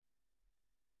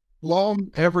Hello,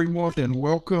 everyone, and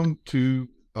welcome to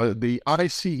the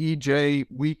ICEJ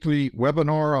weekly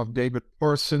webinar. I'm David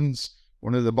Parsons,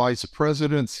 one of the vice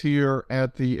presidents here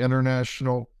at the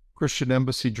International Christian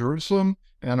Embassy Jerusalem,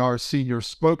 and our senior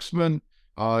spokesman.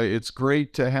 It's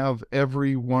great to have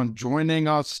everyone joining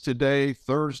us today,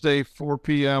 Thursday, 4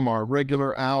 p.m., our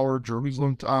regular hour,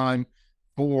 Jerusalem time,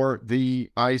 for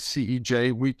the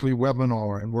ICEJ weekly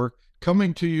webinar. And we're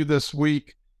coming to you this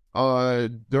week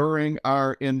during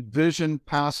our Envision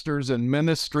Pastors and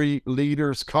Ministry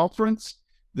Leaders Conference.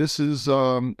 This is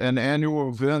an annual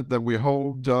event that we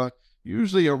hold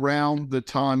usually around the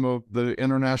time of the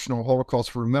International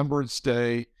Holocaust Remembrance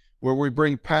Day, where we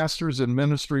bring pastors and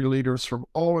ministry leaders from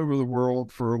all over the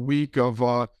world for a week of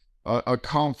a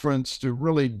conference to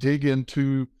really dig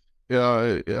into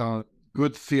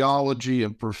good theology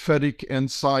and prophetic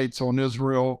insights on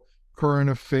Israel, current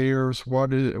affairs,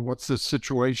 what's the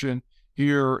situation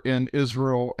here in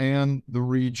Israel and the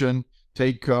region.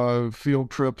 Take field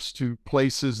trips to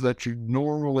places that you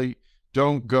normally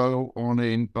don't go on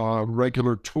a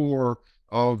regular tour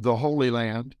of the Holy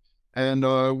Land.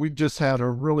 And we've just had a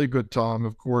really good time.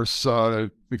 Of course,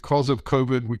 because of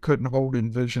COVID, we couldn't hold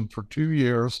Envision for 2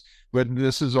 years, but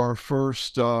this is our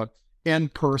first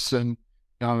in-person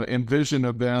Envision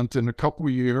event in a couple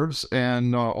of years,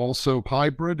 and also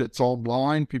hybrid. It's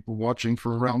online, people watching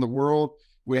from around the world.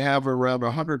 We have around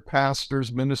 100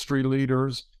 pastors, ministry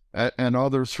leaders, and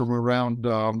others from around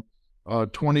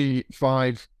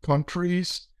 25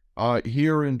 countries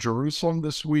here in Jerusalem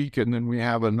this week. And then we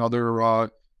have another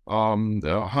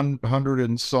 100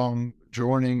 and some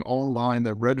joining online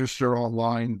that register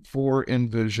online for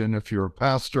Envision. If you're a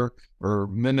pastor or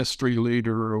ministry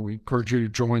leader, or we encourage you to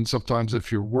join sometimes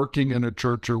if you're working in a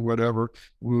church or whatever.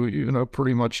 We,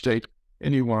 pretty much take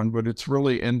anyone, but it's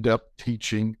really in-depth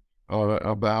teaching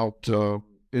about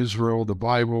Israel, the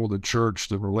Bible, the church,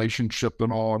 the relationship,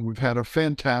 and all. And we've had a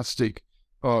fantastic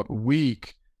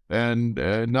week, and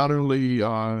not only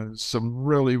some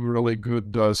really, really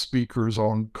good speakers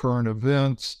on current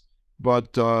events,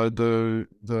 but the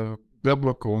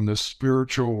biblical and the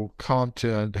spiritual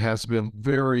content has been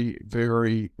very,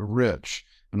 very rich.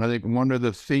 And I think one of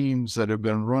the themes that have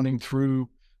been running through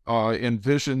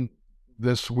Envision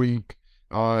this week,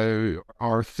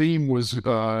 our theme was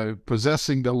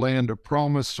possessing the land of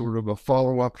promise, sort of a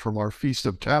follow-up from our Feast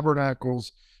of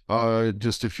Tabernacles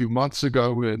just a few months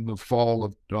ago in the fall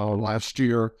of last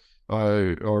year.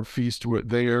 Our feast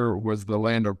there was the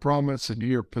land of promise, and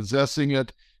here possessing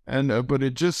it. And but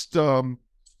it just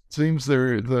seems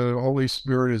the Holy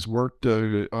Spirit has worked,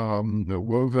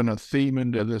 woven a theme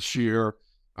into this year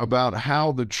about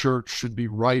how the church should be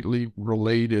rightly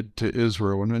related to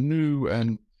Israel in a new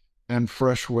and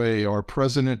fresh way. Our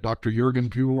president, Dr. Jürgen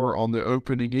Buehler, on the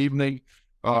opening evening,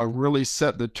 really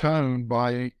set the tone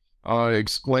by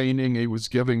explaining. He was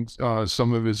giving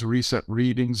some of his recent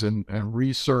readings and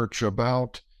research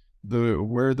about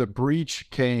where the breach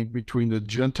came between the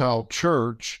Gentile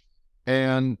church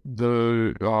and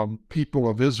the people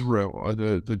of Israel,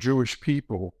 the Jewish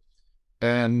people.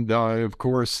 And of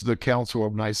course, the Council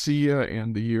of Nicaea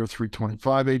in the year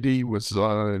 325 AD was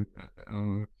a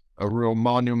real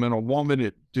monumental moment.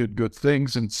 It did good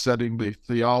things in setting the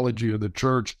theology of the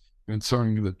church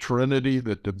concerning the Trinity,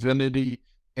 the divinity,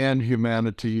 and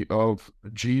humanity of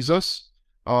Jesus,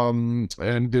 and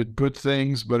did good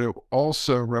things, but it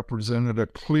also represented a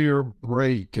clear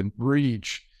break and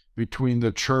breach between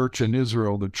the church and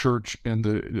Israel, the church and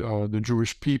the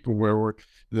Jewish people, where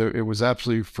it was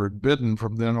absolutely forbidden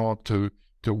from then on to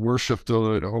worship,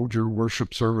 to hold your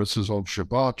worship services on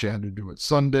Shabbat. You had to do it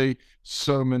Sunday.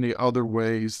 So many other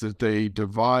ways that they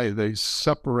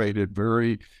separated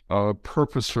very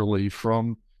purposefully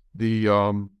from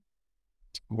the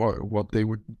what they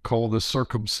would call the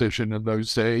circumcision in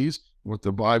those days, what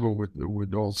the Bible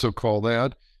would also call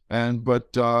that. But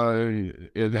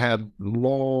it had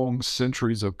long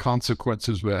centuries of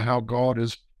consequences with how God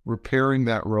is repairing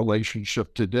that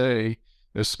relationship today,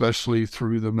 especially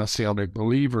through the Messianic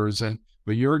believers.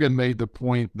 But Jürgen made the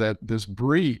point that this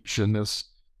breach and this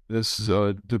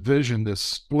division, this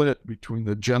split between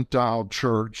the Gentile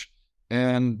church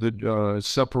and the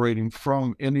separating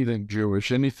from anything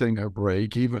Jewish, anything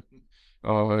Hebraic, even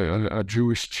a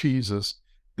Jewish Jesus,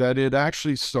 that it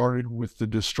actually started with the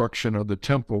destruction of the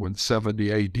temple in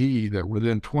 70 AD, that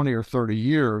within 20 or 30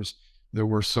 years, there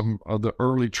were some of the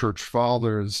early church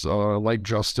fathers, like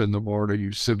Justin the Martyr,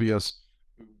 Eusebius,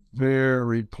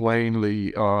 very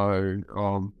plainly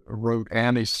wrote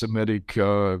anti-Semitic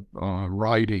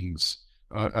writings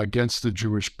against the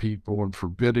Jewish people and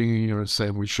forbidding,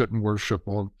 saying we shouldn't worship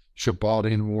on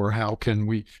Shabbating, or how can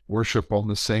we worship on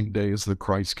the same day as the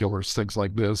Christ killers, things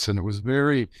like this. And it was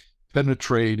very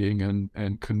penetrating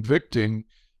and convicting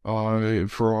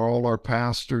for all our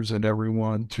pastors and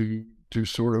everyone to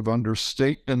sort of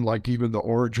understand, like even the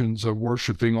origins of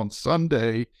worshiping on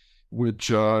Sunday,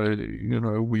 which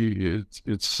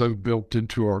it's so built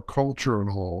into our culture and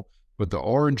all, but the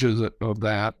origins of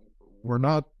that were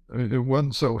not, it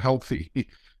wasn't so healthy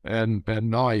and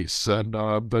nice. And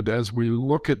but as we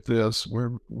look at this,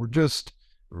 we're just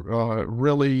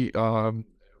really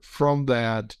from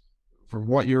that, from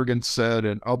what Jurgen said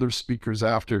and other speakers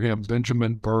after him,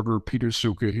 Benjamin Berger, Peter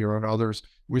Suka here, and others,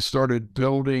 we started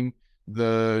building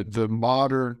the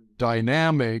modern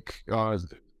dynamic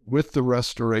with the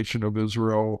restoration of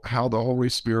Israel, how the Holy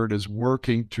Spirit is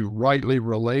working to rightly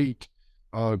relate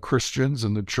Christians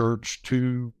and the church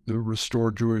to the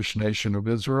restored Jewish nation of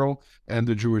Israel and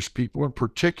the Jewish people, and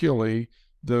particularly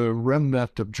the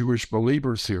remnant of Jewish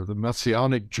believers here, the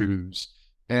Messianic Jews,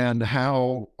 and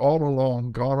how all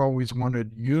along God always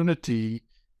wanted unity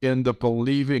in the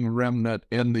believing remnant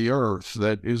in the earth,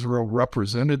 that Israel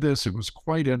represented this. It was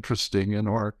quite interesting in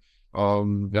our,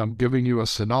 I'm giving you a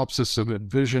synopsis of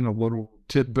Envision, a little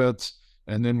tidbits,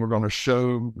 and then we're going to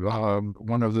show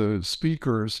one of the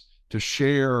speakers to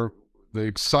share the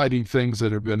exciting things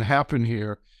that have been happening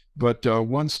here. But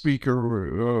one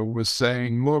speaker was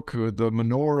saying, look, the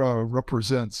menorah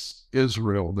represents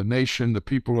Israel, the nation, the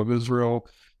people of Israel,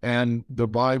 and the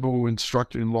Bible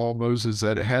instructed in law of Moses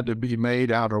that it had to be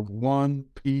made out of one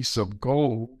piece of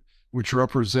gold, which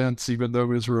represents, even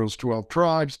though Israel's 12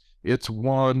 tribes, it's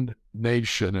one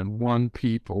nation and one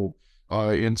people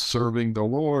in serving the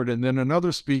Lord. And then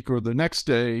another speaker the next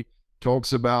day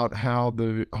talks about how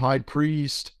the high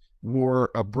priest wore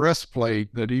a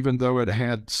breastplate that, even though it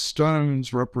had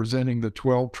stones representing the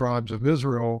 12 tribes of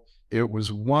Israel, it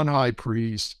was one high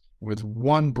priest with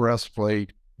one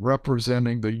breastplate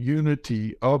representing the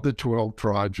unity of the 12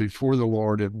 tribes before the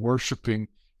Lord and worshiping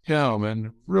him.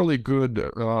 And really good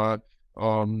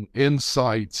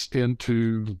insights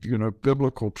into,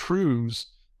 biblical truths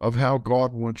of how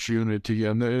God wants unity.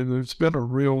 And there's been a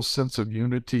real sense of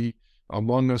unity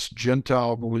among us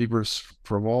Gentile believers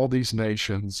from all these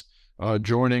nations,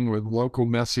 joining with local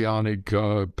Messianic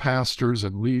pastors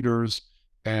and leaders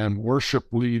and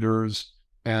worship leaders,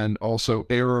 and also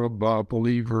Arab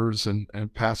believers and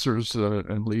pastors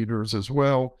and leaders as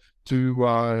well, to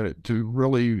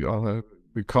really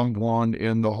become one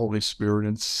in the Holy Spirit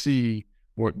and see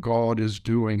what God is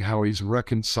doing, how he's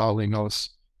reconciling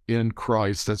us in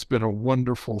Christ. That's been a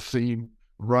wonderful theme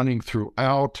running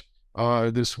throughout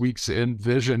this week's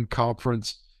Envision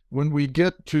conference. When we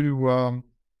get to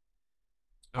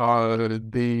some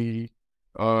of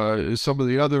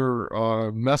the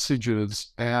other messages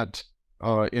at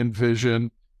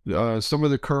Envision, some of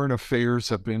the current affairs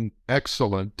have been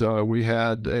excellent. We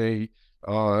had a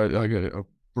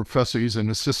professor, he's an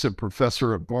assistant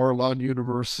professor at Bar-Ilan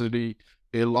University,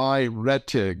 Eli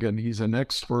Rettig, and he's an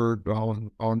expert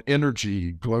on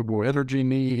energy, global energy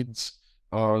needs,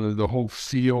 the whole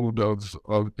field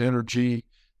of energy,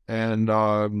 and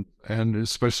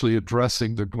especially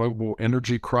addressing the global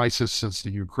energy crisis since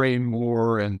the Ukraine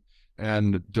war,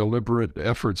 and deliberate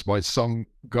efforts by some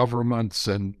governments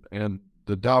and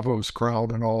the Davos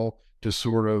crowd and all to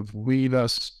sort of wean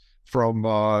us from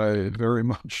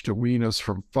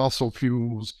fossil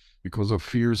fuels because of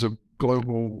fears of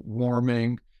global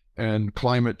warming and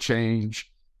climate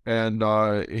change. And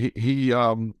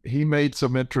he made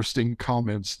some interesting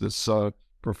comments. This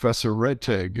Professor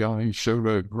Rettig, he showed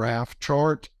a graph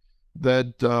chart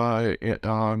that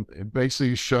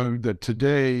basically showed that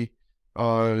today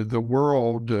the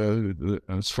world,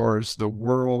 as far as the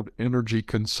world energy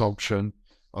consumption,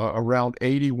 around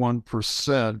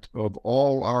 81% of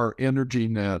all our energy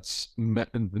needs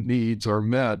are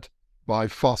met by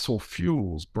fossil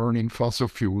fuels, burning fossil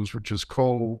fuels, which is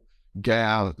coal,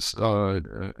 gas,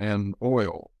 and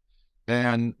oil.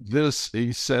 And this,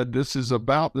 he said, this is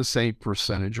about the same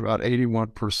percentage, about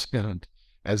 81%,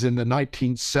 as in the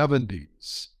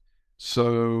 1970s.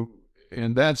 So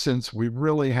in that sense, we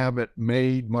really haven't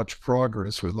made much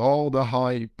progress with all the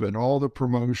hype and all the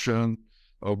promotion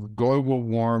of global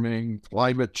warming,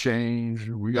 climate change.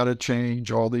 We got to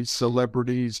change, all these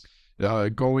celebrities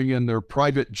going in their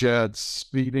private jets,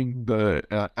 speeding the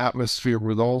atmosphere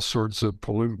with all sorts of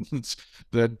pollutants,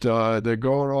 that they're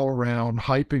going all around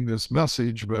hyping this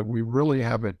message, but we really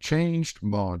haven't changed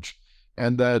much.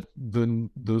 And that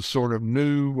the sort of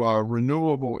new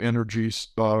renewable energy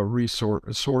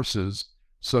sources,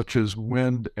 such as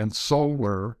wind and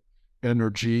solar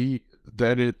energy,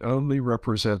 that it only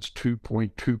represents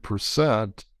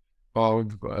 2.2%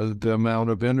 of the amount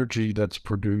of energy that's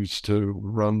produced to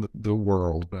run the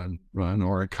world and run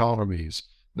our economies.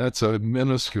 That's a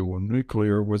minuscule.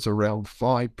 Nuclear was around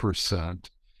 5%.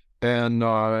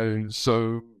 And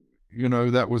so,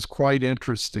 that was quite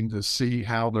interesting to see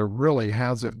how there really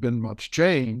hasn't been much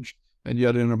change. And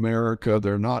yet in America,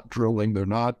 they're not drilling, they're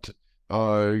not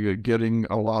getting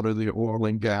a lot of the oil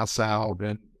and gas out,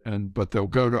 but they'll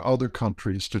go to other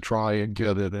countries to try and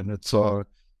get it. And it's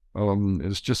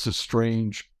just a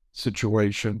strange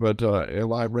situation. But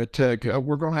Eli Redtech,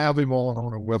 we're going to have him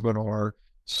on a webinar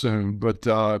soon. But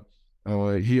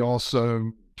he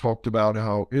also talked about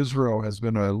how Israel has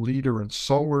been a leader in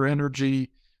solar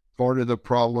energy. Part of the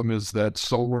problem is that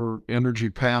solar energy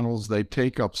panels, they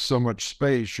take up so much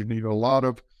space. You need a lot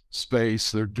of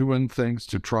space. They're doing things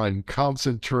to try and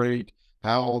concentrate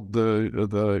how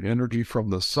the energy from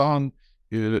the sun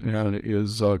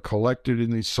is collected in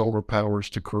these solar powers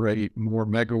to create more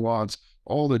megawatts.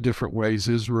 All the different ways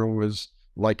Israel is,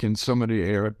 like in so many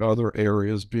other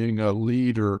areas, being a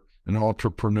leader, an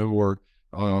entrepreneur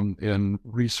in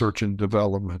research and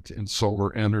development in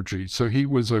solar energy. So he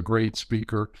was a great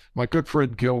speaker. My good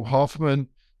friend Gil Hoffman,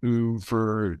 who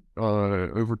for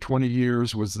over 20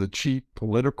 years was the chief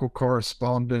political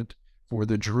correspondent for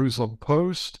the Jerusalem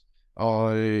Post.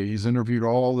 He's interviewed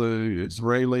all the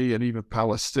Israeli and even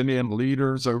Palestinian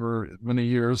leaders over many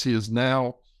years. He is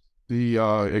now the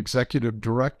executive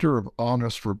director of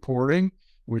Honest Reporting,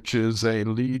 which is a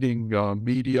leading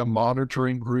media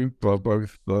monitoring group,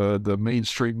 both the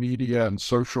mainstream media and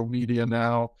social media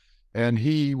now. And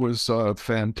he was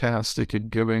fantastic in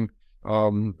giving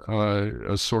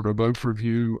a sort of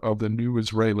overview of the new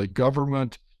Israeli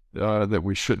government, that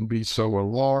we shouldn't be so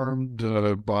alarmed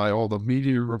by all the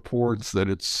media reports that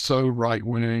it's so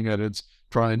right-wing and it's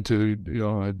trying to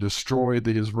destroy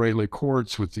the Israeli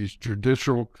courts with these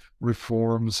judicial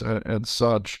reforms and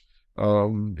such.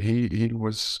 He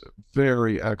was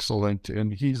very excellent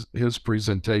in his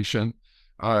presentation.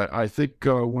 I think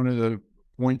one of the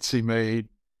points he made,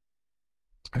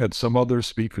 had some other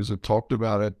speakers have talked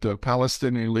about it.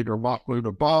 Palestinian leader Mahmoud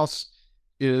Abbas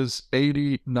is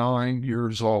 89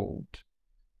 years old,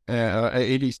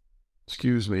 80,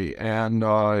 excuse me, and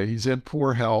he's in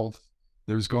poor health.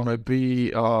 There's going to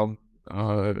be a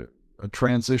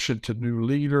transition to new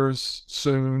leaders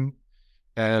soon,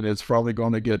 and it's probably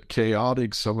going to get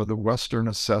chaotic. Some of the Western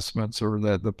assessments are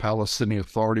that the Palestinian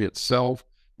Authority itself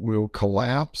will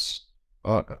collapse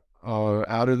out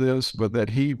of this, but that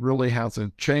he really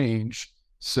hasn't changed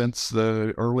since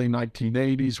the early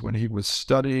 1980s when he was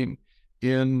studying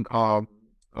in an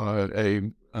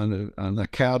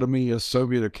academy, a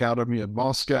Soviet academy in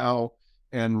Moscow,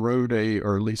 and wrote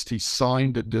or at least he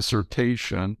signed a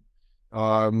dissertation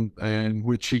in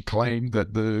which he claimed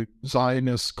that the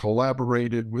Zionists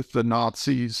collaborated with the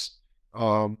Nazis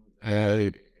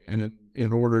and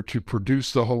in order to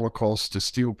produce the Holocaust, to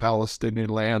steal Palestinian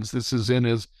lands. This is in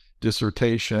his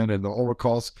dissertation, and the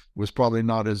Holocaust was probably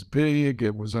not as big.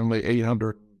 It was only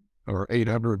 800 or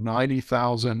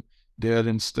 890,000 dead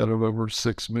instead of over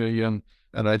 6 million.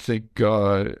 And I think,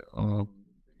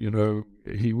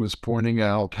 he was pointing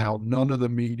out how none of the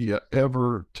media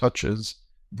ever touches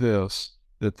that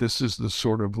this is the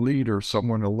sort of leader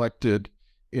someone elected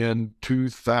in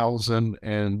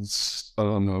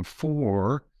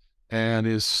 2004 and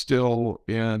is still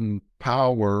in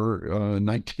power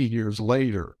 19 years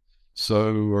later.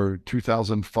 So, or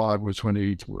 2005 was when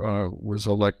he was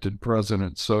elected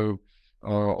president. So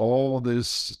all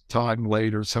this time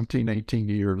later, 17, 18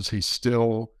 years, he's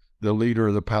still the leader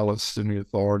of the Palestinian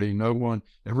Authority.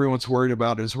 Everyone's worried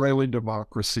about Israeli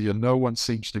democracy, and no one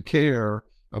seems to care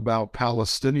about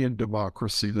Palestinian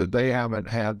democracy, that they haven't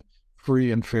had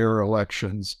free and fair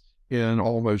elections in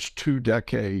almost 2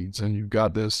 decades. And you've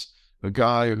got a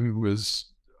guy who was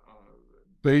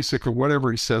basically,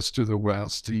 whatever he says to the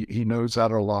West, he knows how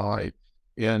to lie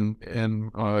in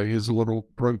his little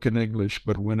broken English,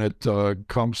 but when it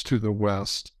comes to the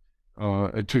West,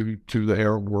 to the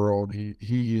Arab world,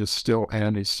 he is still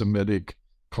anti-Semitic,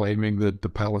 claiming that the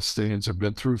Palestinians have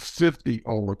been through 50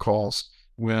 Holocausts,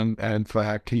 when in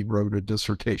fact he wrote a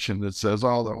dissertation that says,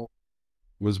 there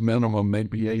was minimum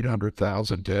maybe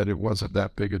 800,000 dead. It wasn't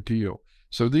that big a deal.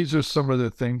 So these are some of the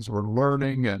things we're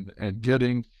learning and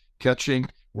catching.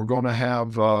 We're going to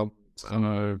have a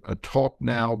talk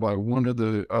now by one of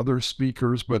the other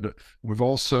speakers, but we've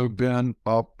also been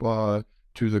up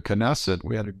to the Knesset.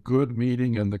 We had a good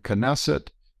meeting in the Knesset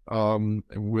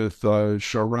with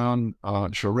Sharon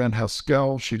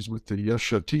Haskell. She's with the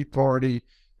Yesh Atid Party,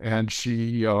 and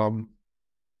she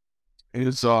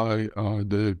is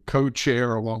the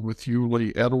co-chair, along with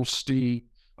Yuli Edelstein,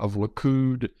 of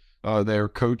Likud. They're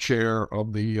co-chair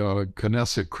of the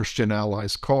Knesset Christian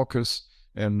Allies Caucus.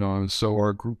 And so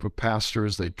our group of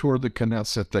pastors, they toured the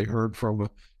Knesset. They heard from a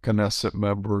Knesset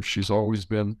member. She's always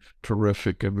been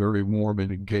terrific and very warm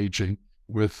and engaging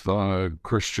with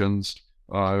Christians.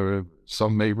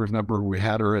 Some may remember we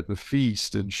had her at the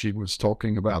feast, and she was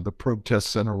talking about the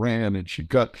protests in Iran, and she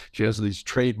has these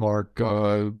trademark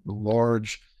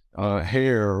large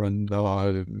hair and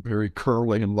very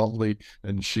curly and lovely,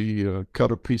 and she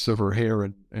cut a piece of her hair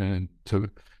in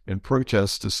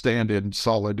protest to stand in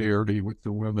solidarity with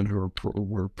the women who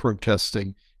were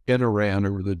protesting in Iran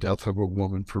over the death of a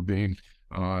woman for being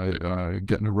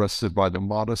getting arrested by the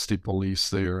modesty police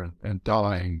there and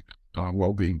dying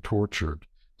while being tortured.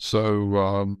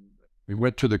 So we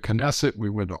went to the Knesset. We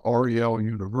went to Ariel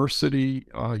University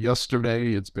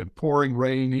yesterday. It's been pouring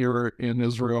rain here in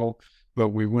Israel, but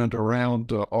we went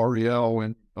around Ariel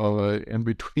and in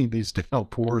between these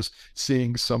downpours,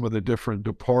 seeing some of the different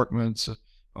departments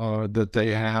that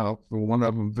they have. One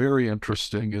of them very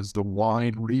interesting is the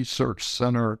Wine Research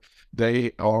Center.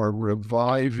 They are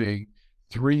reviving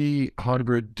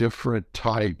 300 different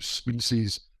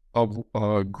species of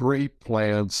grape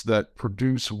plants that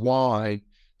produce wine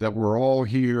that were all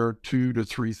here 2,000 to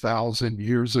 3,000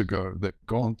 years ago, that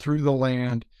gone through the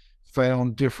land,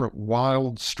 found different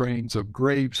wild strains of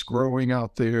grapes growing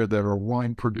out there that are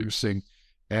wine producing,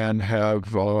 and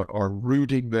are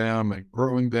rooting them and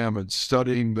growing them and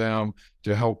studying them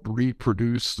to help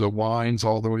reproduce the wines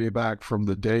all the way back from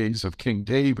the days of King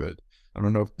David. I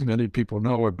don't know if many people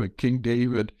know it, but King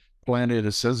David planted,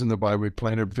 it says in the Bible, he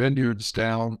planted vineyards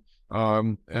down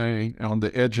on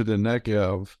the edge of the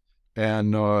Negev,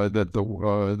 and that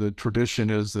the tradition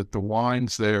is that the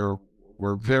wines there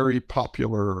were very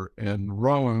popular in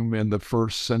Rome in the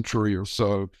 1st century or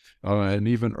so, and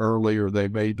even earlier they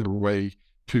made their way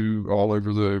to all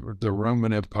over the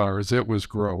Roman Empire as it was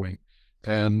growing.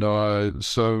 And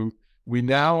so we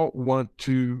now want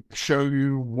to show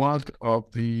you one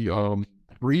of the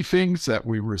briefings that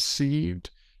we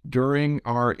received during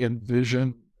our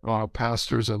Envision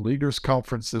Pastors and Leaders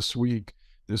Conference this week.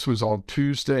 This was on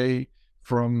Tuesday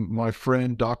from my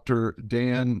friend Dr.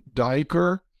 Dan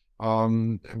Diker. I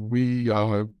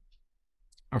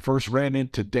first ran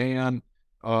into Dan,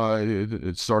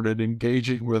 started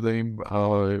engaging with him.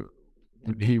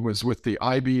 He was with the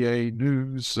IBA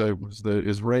News. It was the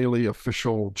Israeli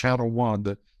official Channel 1,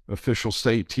 the official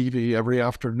state TV. Every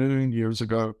afternoon years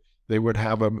ago, they would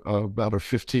have about a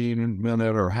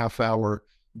 15-minute or half-hour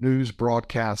news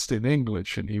broadcast in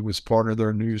English, and he was part of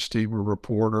their news team, a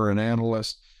reporter and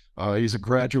analyst. He's a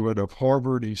graduate of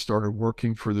Harvard. He started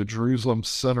working for the Jerusalem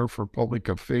Center for Public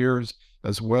Affairs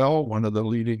as well, one of the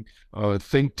leading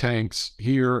think tanks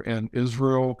here in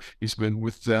Israel. He's been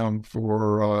with them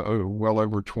for well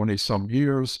over 20-some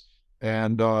years.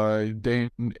 And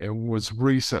Dan was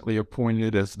recently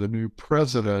appointed as the new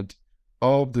president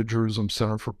of the Jerusalem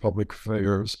Center for Public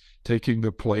Affairs, taking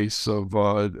the place of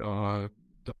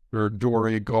Dr.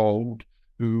 Dory Gold,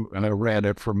 who ran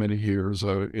it for many years,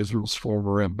 Israel's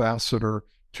former ambassador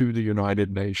to the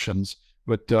United Nations.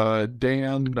 But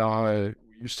Dan, we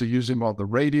used to use him on the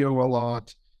radio a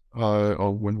lot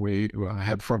when we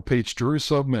had Front Page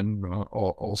Jerusalem, and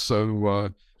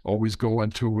also always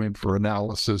going to him for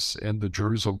analysis in the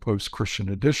Jerusalem Post Christian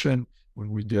Edition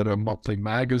when we did a monthly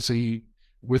magazine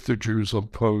with the Jerusalem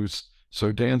Post.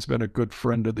 So Dan's been a good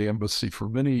friend of the embassy for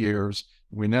many years.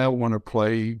 We now want to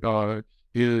play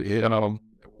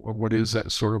what is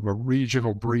that sort of a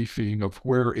regional briefing of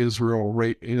where Israel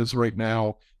is right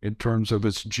now in terms of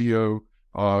its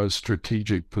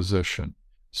strategic position.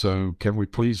 So can we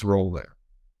please roll there?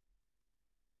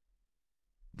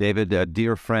 David, a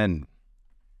dear friend,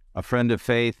 a friend of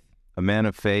faith, a man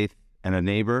of faith, and a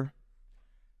neighbor,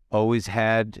 always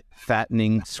had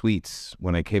fattening sweets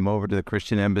when I came over to the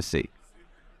Christian Embassy.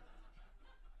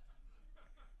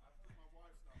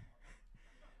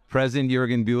 President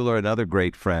Jürgen Buehler, another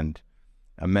great friend,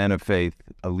 a man of faith,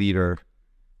 a leader.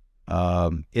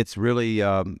 It's really,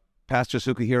 Pastor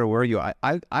Sukahiro, where are you?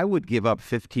 I would give up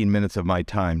 15 minutes of my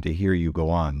time to hear you go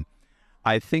on.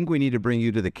 I think we need to bring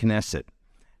you to the Knesset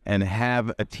and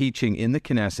have a teaching in the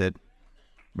Knesset,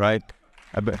 right?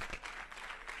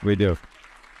 We do.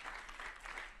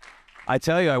 I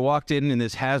tell you, I walked in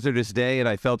this hazardous day, and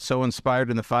I felt so inspired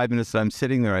in the 5 minutes that I'm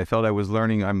sitting there. I felt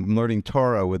I'm learning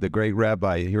Torah with a great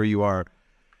rabbi. Here you are.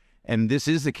 And this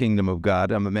is the kingdom of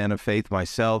God. I'm a man of faith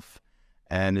myself,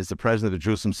 and is the president of the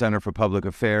Jerusalem Center for Public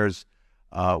Affairs,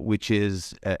 which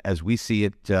is, as we see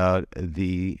it,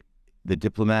 the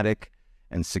diplomatic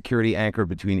and security anchor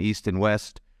between East and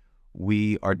West.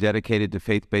 We are dedicated to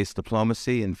faith-based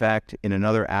diplomacy. In fact, in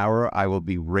another hour, I will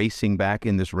be racing back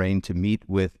in this rain to meet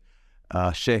with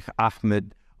Sheikh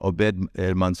Ahmed Obed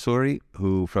Mansouri,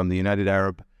 who from the United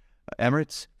Arab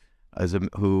Emirates,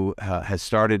 who has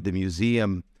started the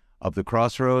Museum of the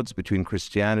Crossroads between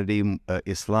Christianity,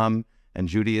 Islam, and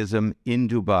Judaism in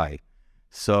Dubai.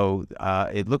 So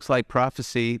it looks like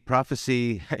prophecy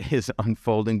is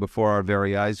unfolding before our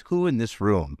very eyes. Who in this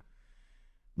room,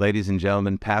 ladies and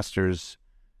gentlemen, pastors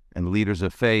and leaders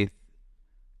of faith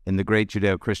in the great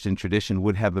Judeo-Christian tradition,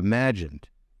 would have imagined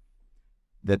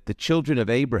that the children of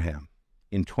Abraham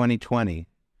in 2020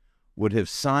 would have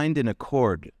signed an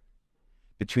accord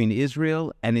between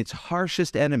Israel and its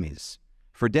harshest enemies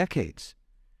for decades?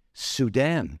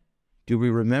 Sudan. Do we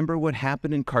remember what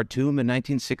happened in Khartoum in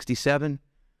 1967?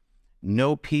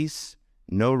 No peace,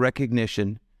 no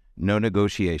recognition, no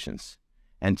negotiations.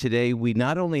 And today we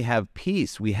not only have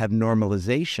peace, we have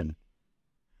normalization.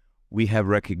 We have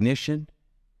recognition.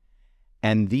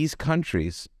 And these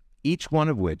countries, each one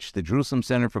of which, the Jerusalem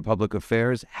Center for Public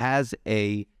Affairs, has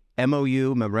a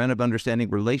MOU, Memorandum of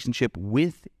Understanding, relationship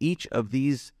with each of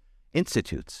these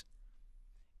institutes.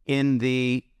 In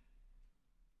the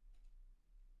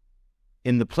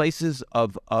places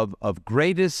of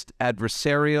greatest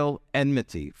adversarial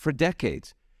enmity for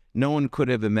decades, no one could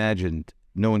have imagined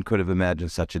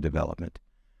such a development.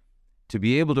 To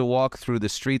be able to walk through the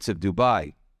streets of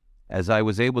Dubai, as I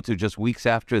was able to just weeks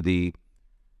after the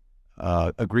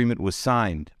agreement was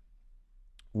signed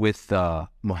with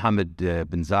Mohammed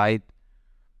bin Zayed,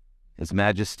 His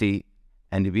Majesty,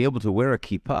 and to be able to wear a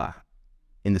kippah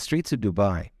in the streets of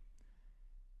Dubai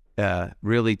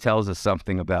really tells us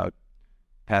something about,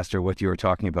 Pastor, what you were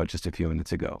talking about just a few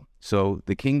minutes ago. So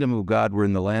the kingdom of God, we're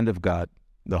in the land of God,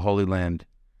 the Holy Land,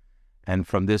 and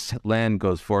from this land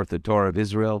goes forth the Torah of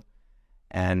Israel,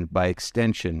 and by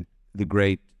extension, the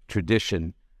great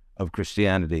tradition of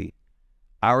Christianity.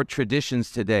 Our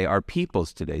traditions today, our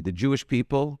peoples today, the Jewish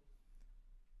people,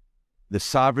 the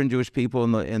sovereign Jewish people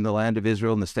in the land of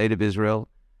Israel, in the state of Israel,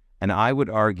 and I would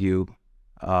argue,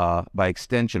 by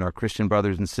extension, our Christian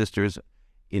brothers and sisters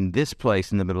in this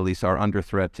place in the Middle East are under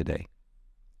threat today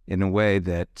in a way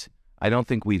that I don't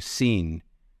think we've seen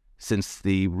since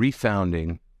the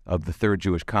refounding of the Third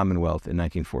Jewish Commonwealth in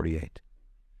 1948.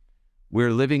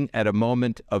 We're living at a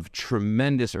moment of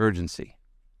tremendous urgency,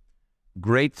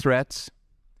 great threats,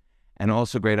 and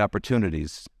also great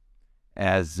opportunities,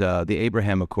 as the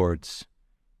Abraham Accords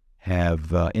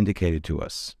have indicated to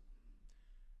us.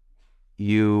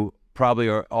 You probably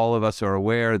are, all of us are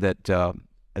aware that,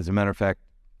 as a matter of fact,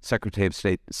 Secretary of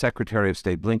State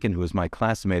Blinken, who was my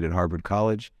classmate at Harvard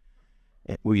College,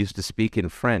 we used to speak in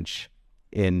French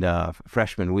in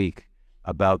freshman week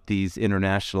about these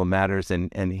international matters,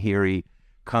 and here he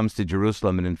comes to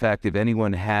Jerusalem. And in fact, if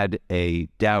anyone had a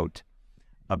doubt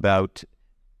about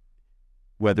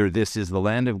whether this is the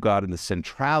land of God and the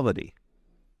centrality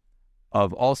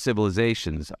of all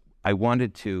civilizations, I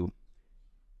wanted to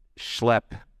schlep,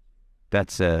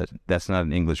 that's not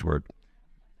an English word.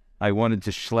 I wanted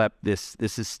to schlep this.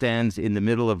 This stands in the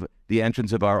middle of the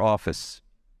entrance of our office.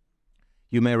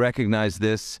 You may recognize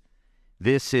this.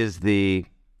 This is the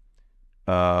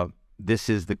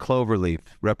clover leaf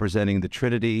representing the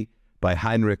Trinity by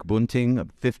Heinrich Bunting of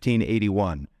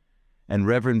 1581. And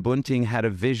Reverend Bunting had a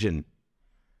vision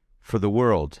for the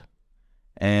world.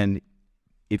 And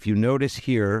if you notice,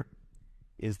 here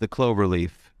is the clover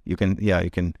leaf. You can,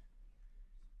 it's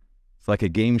like a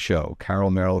game show. Carol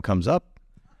Merrill comes up.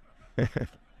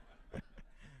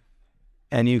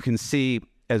 And you can see,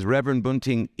 as Reverend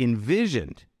Bunting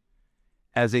envisioned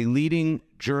as a leading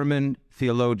German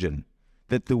theologian,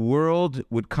 that the world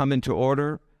would come into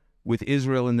order with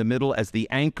Israel in the middle as the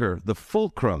anchor, the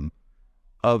fulcrum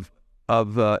of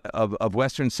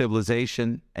Western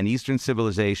civilization and Eastern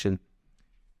civilization,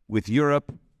 with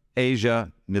Europe,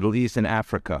 Asia, Middle East, and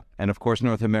Africa, and of course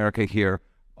North America here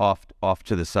off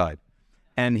to the side.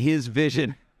 And his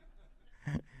vision,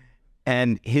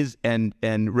 and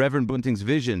Reverend Bunting's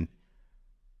vision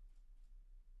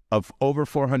of over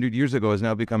 400 years ago has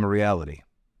now become a reality.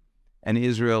 And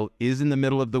Israel is in the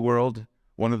middle of the world,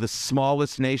 one of the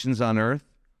smallest nations on earth,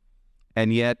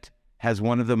 and yet has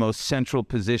one of the most central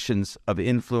positions of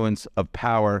influence, of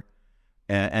power,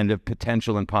 and of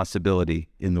potential and possibility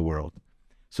in the world.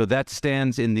 So that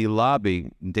stands in the lobby.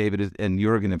 David and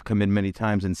Jürgen have come in many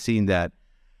times and seen that,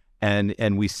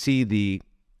 and we see the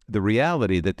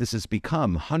reality that this has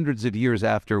become hundreds of years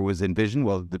after it was envisioned.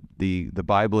 Well, the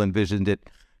Bible envisioned it,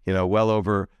 well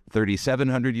over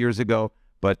 3,700 years ago.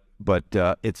 But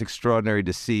it's extraordinary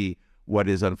to see what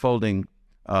is unfolding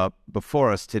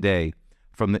before us today.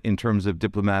 in terms of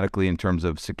diplomatically, in terms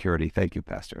of security. Thank you,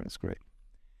 Pastor. That's great.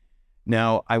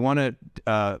 Now, I want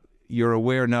to, you're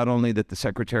aware not only that the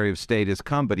Secretary of State has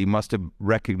come, but he must have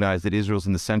recognized that Israel's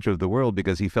in the center of the world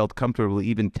because he felt comfortable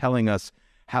even telling us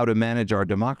how to manage our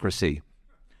democracy,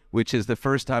 which is the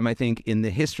first time, I think, in the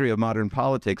history of modern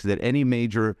politics that any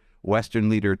major Western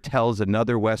leader tells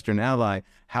another Western ally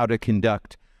how to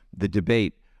conduct the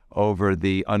debate over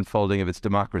the unfolding of its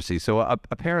democracy. So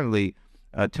apparently,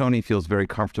 Tony feels very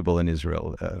comfortable in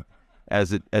Israel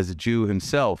as a Jew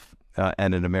himself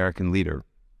and an American leader.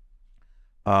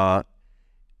 The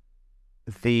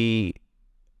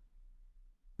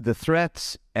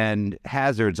threats and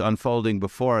hazards unfolding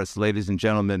before us, ladies and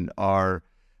gentlemen, are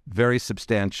very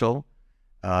substantial.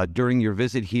 During your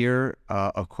visit here,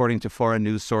 according to foreign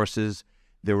news sources,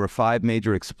 there were 5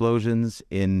 major explosions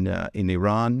in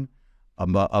Iran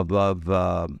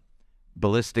above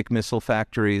ballistic missile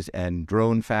factories and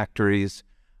drone factories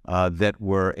that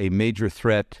were a major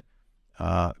threat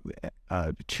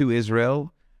to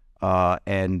Israel.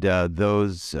 And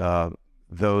those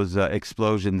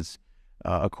explosions,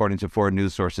 according to foreign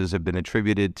news sources, have been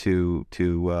attributed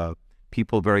to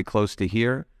people very close to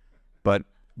here. But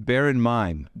bear in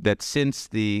mind that since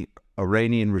the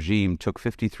Iranian regime took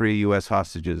 53 U.S.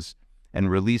 hostages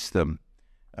and released them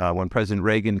when President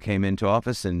Reagan came into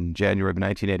office in January of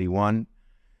 1981,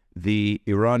 the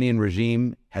Iranian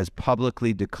regime has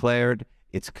publicly declared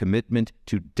its commitment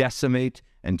to decimate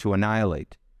and to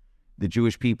annihilate the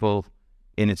Jewish people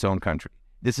in its own country.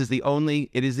 It is the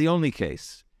only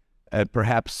case.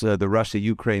 Perhaps the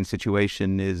Russia-Ukraine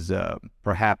situation is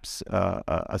perhaps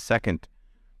a second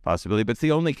possibility, but it's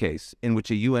the only case in which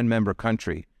a UN member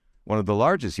country, one of the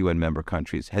largest UN member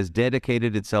countries, has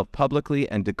dedicated itself publicly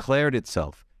and declared its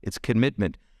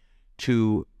commitment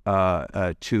to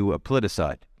a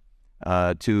politicide,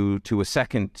 to a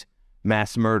second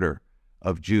mass murder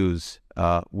of Jews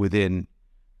within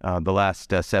the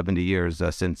last 70 years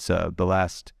since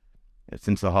the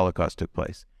Holocaust took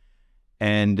place.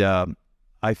 And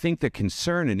I think the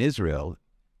concern in Israel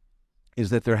is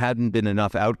that there hadn't been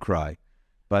enough outcry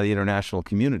by the international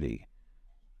community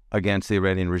against the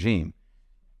Iranian regime.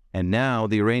 And now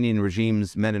the Iranian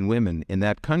regime's men and women in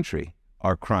that country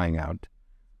are crying out,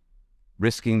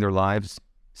 risking their lives,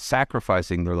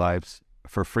 sacrificing their lives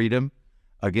for freedom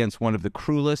against one of the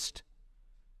cruelest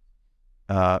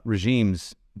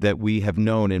regimes that we have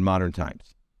known in modern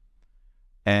times.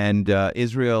 And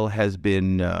Israel has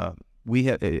been,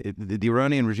 the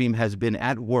Iranian regime has been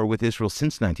at war with Israel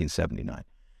since 1979.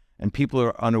 And people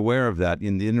are unaware of that.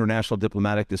 In the international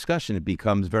diplomatic discussion, it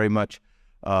becomes very much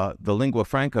the lingua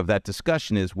franca of that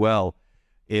discussion is, well,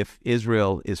 if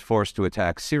Israel is forced to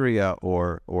attack Syria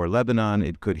or Lebanon,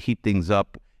 it could heat things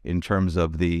up in terms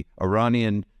of the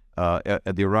Iranian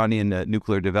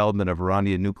nuclear development of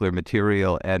Iranian nuclear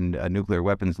material and nuclear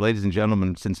weapons. Ladies and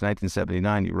gentlemen, since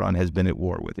 1979, Iran has been at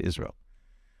war with Israel.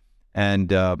 And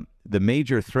the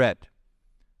major threat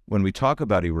when we talk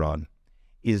about Iran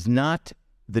is not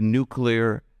the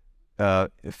nuclear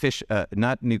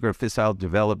fissile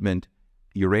development,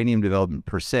 uranium development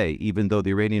per se, even though the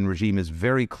Iranian regime is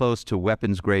very close to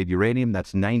weapons-grade uranium.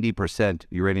 That's 90%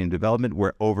 uranium development.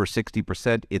 We're over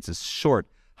 60%. It's a short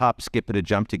hop, skip, and a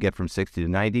jump to get from 60 to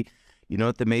 90. You know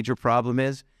what the major problem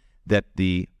is? That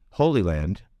the Holy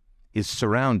Land is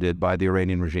surrounded by the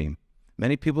Iranian regime.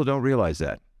 Many people don't realize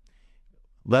that.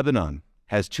 Lebanon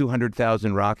has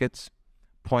 200,000 rockets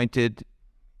pointed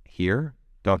here.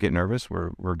 Don't get nervous.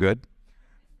 We're good.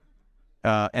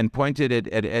 And pointed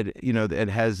at it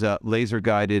has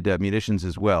laser-guided munitions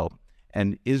as well.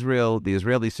 And Israel, the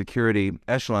Israeli security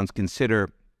echelons consider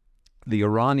the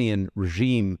Iranian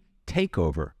regime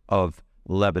takeover of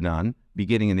Lebanon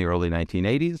beginning in the early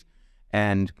 1980s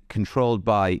and controlled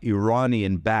by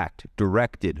Iranian-backed,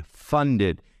 directed,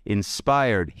 funded,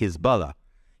 inspired Hezbollah.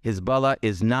 Hezbollah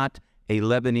is not a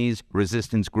Lebanese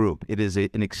resistance group. It is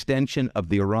an extension of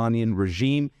the Iranian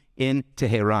regime in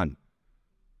Tehran.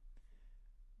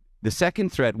 The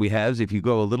second threat we have is if you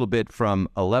go a little bit from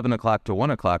 11 o'clock to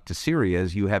 1 o'clock to Syria,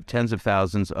 is you have tens of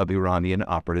thousands of Iranian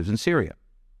operatives in Syria.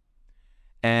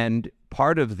 And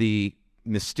part of the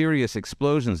mysterious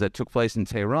explosions that took place in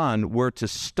Tehran were to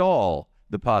stall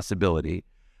the possibility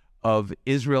of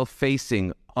Israel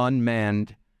facing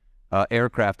unmanned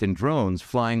aircraft and drones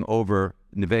flying over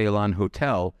Neve Ilan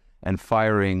Hotel and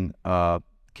firing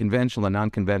conventional and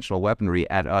non-conventional weaponry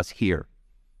at us here.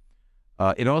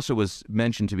 It also was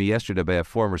mentioned to me yesterday by a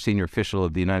former senior official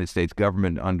of the United States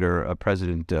government under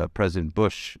President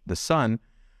Bush, the son,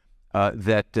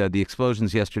 that the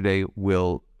explosions yesterday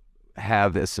will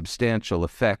have a substantial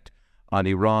effect on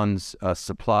Iran's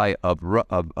supply of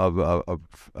Russia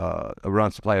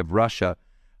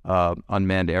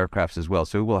unmanned aircrafts as well.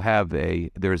 So we'll have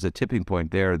there's a tipping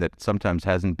point there that sometimes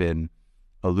hasn't been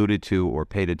alluded to or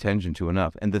paid attention to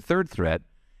enough. And the third threat,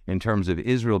 in terms of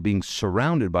Israel being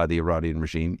surrounded by the Iranian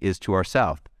regime, is to our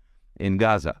south, in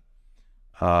Gaza,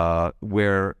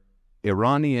 where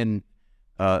Iranian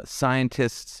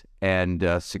scientists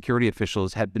and security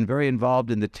officials had been very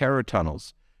involved in the terror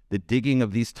tunnels, the digging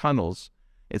of these tunnels.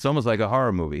 It's almost like a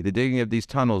horror movie. The digging of these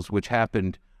tunnels, which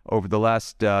happened over the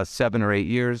last 7 or 8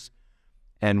 years,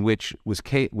 and which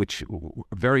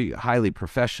very highly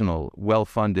professional,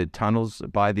 well-funded tunnels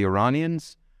by the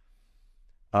Iranians,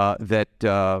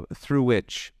 through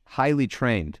which highly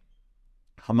trained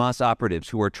Hamas operatives,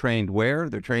 who are trained where?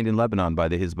 They're trained in Lebanon by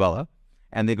the Hezbollah,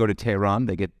 and they go to Tehran.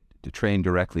 They get to train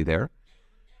directly there.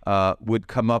 Would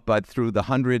come up through the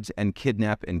hundreds and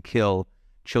kidnap and kill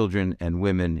children and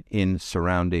women in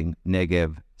surrounding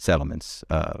Negev settlements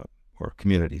or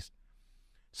communities.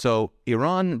 So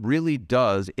Iran really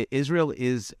Israel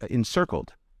is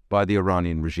encircled by the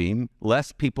Iranian regime,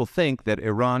 lest people think that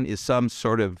Iran is some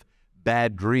sort of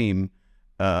bad dream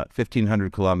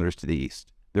 1,500 kilometers to the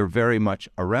east. They're very much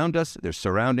around us, they're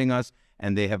surrounding us,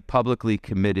 and they have publicly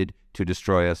committed to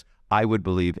destroy us. I would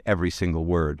believe every single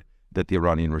word that the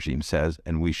Iranian regime says,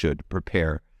 and we should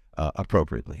prepare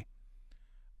appropriately.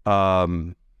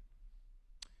 But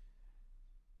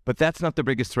that's not the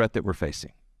biggest threat that we're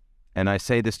facing. And I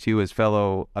say this to you as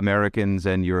fellow Americans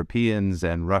and Europeans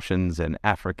and Russians and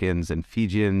Africans and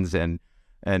Fijians and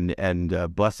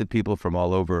blessed people from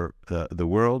all over the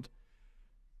world.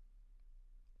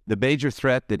 The major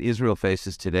threat that Israel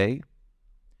faces today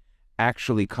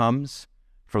actually comes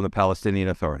from the Palestinian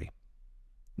Authority.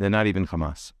 They're not even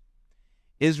Hamas.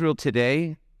 Israel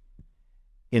today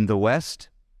in the West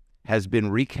has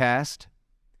been recast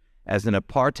as an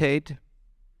apartheid,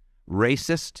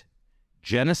 racist,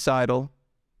 genocidal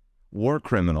war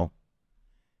criminal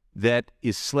that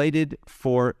is slated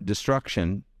for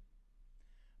destruction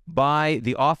by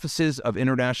the offices of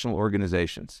international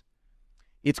organizations.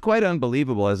 It's quite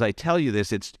unbelievable. As I tell you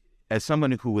this, it's as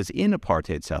someone who was in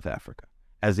apartheid South Africa,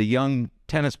 as a young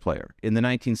tennis player in the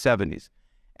 1970s,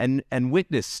 and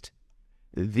witnessed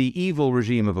the evil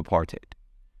regime of apartheid.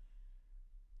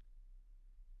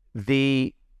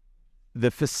 The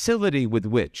facility with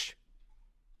which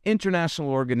international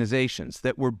organizations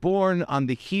that were born on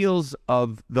the heels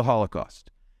of the Holocaust,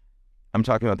 I'm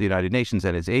talking about the United Nations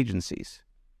and its agencies,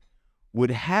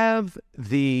 would have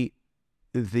the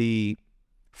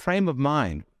frame of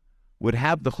mind, would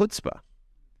have the chutzpah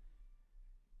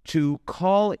to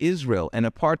call Israel an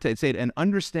apartheid state. And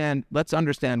let's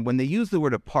understand, when they use the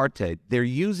word apartheid, they're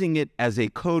using it as a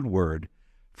code word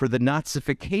for the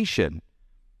Nazification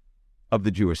of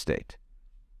the Jewish state.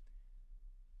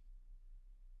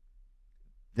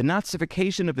 The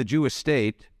Nazification of the Jewish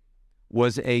state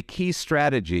was a key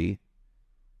strategy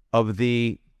of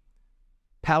the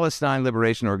Palestine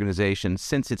Liberation Organization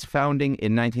since its founding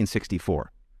in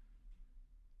 1964.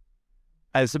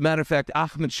 As a matter of fact,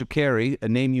 Ahmed Shukeri, a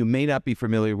name you may not be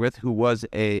familiar with, who was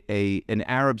an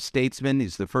Arab statesman,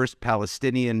 he's the first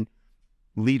Palestinian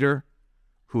leader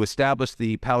who established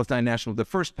the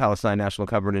first Palestine National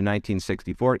Government in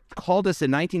 1964, called us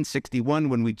in 1961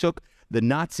 when we took the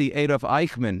Nazi Adolf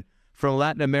Eichmann from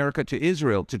Latin America to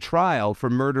Israel to trial for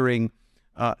murdering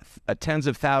tens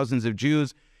of thousands of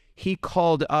Jews. He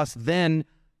called us then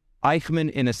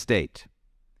Eichmann in a state.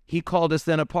 He called us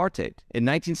then apartheid in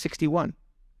 1961.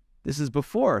 This is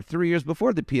 3 years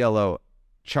before the PLO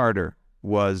charter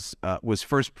was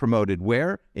first promoted.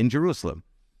 Where? In Jerusalem,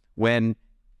 when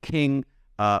King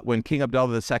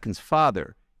Abdullah II's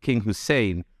father, King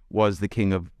Hussein, was the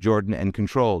king of Jordan and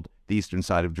controlled the eastern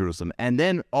side of Jerusalem. And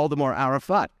then all the more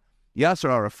Yasser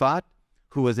Arafat,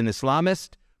 who was an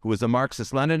Islamist, who was a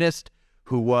Marxist-Leninist,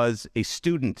 who was a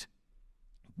student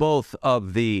both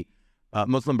of the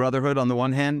Muslim Brotherhood on the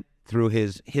one hand, through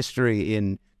his history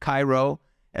in Cairo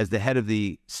as the head of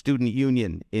the student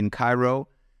union in Cairo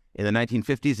in the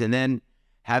 1950s, and then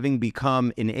having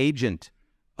become an agent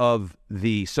of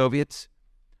the Soviets,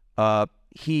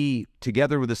 he,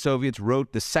 together with the Soviets,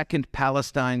 wrote the Second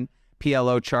Palestine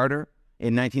PLO Charter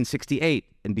in 1968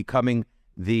 and becoming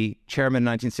the chairman in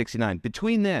 1969.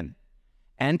 Between then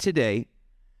and today,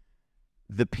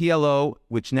 the PLO,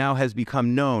 which now has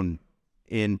become known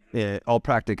in all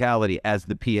practicality as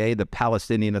the PA, the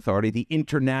Palestinian Authority, the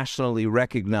internationally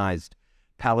recognized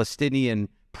Palestinian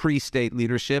pre-state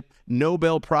leadership,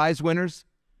 Nobel Prize winners,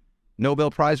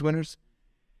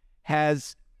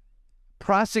 has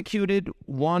prosecuted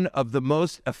one of the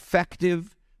most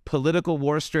effective political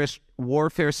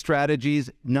warfare strategies,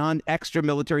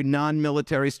 extra-military,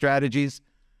 non-military strategies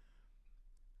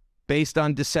based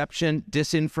on deception,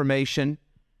 disinformation,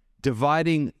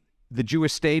 dividing the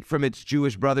Jewish state from its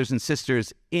Jewish brothers and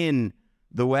sisters in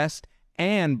the West,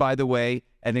 and, by the way,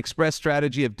 an express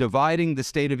strategy of dividing the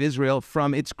state of Israel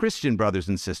from its Christian brothers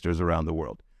and sisters around the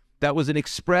world. That was an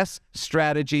express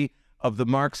strategy of the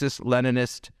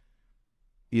Marxist-Leninist,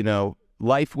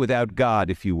 life without God,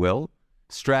 if you will,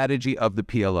 strategy of the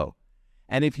PLO.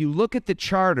 And if you look at the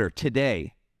charter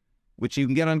today, which you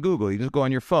can get on Google, you just go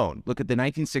on your phone, look at the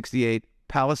 1968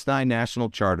 Palestine National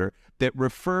Charter that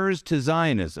refers to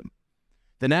Zionism,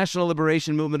 the national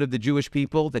liberation movement of the Jewish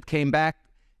people that came back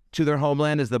to their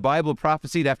homeland, as the Bible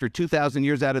prophesied after 2,000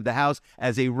 years out of the house,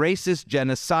 as a racist,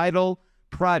 genocidal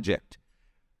project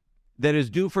that is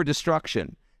due for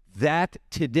destruction. That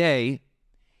today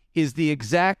is the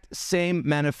exact same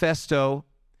manifesto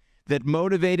that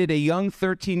motivated a young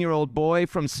 13-year-old boy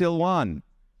from Silwan,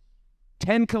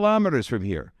 10 kilometers from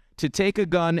here, to take a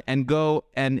gun and go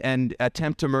and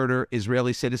attempt to murder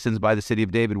Israeli citizens by the city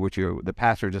of David, which the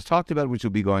pastor just talked about, which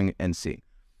we'll be going and seeing.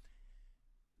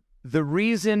 The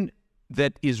reason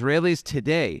that Israelis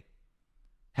today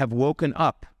have woken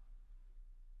up,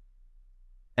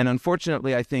 and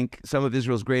unfortunately I think some of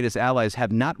Israel's greatest allies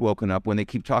have not woken up when they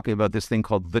keep talking about this thing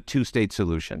called the two-state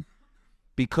solution,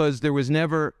 because there was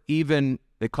never even,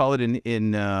 they call it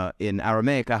in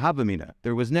Aramaic, a havamina.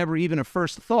 There was never even a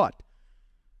first thought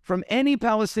from any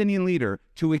Palestinian leader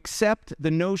to accept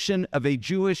the notion of a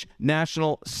Jewish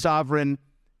national sovereign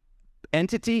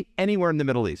entity anywhere in the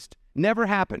Middle East. Never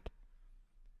happened.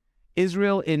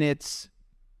 Israel, in its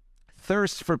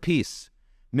thirst for peace,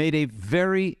 made a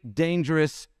very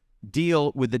dangerous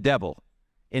deal with the devil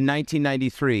in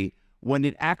 1993 when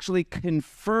it actually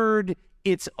conferred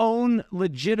its own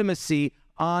legitimacy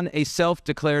on a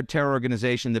self-declared terror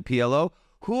organization, the PLO,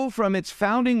 who from its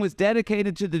founding was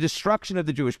dedicated to the destruction of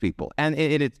the Jewish people and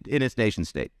in its nation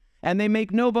state. And they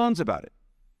make no bones about it.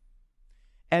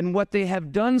 And what they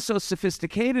have done so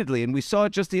sophisticatedly, and we saw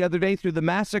it just the other day through the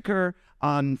massacre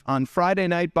on Friday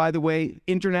night, by the way,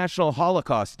 International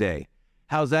Holocaust Day.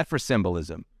 How's that for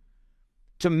symbolism?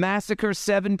 To massacre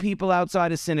 7 people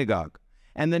outside a synagogue,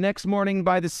 and the next morning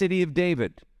by the city of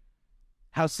David.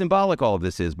 How symbolic all of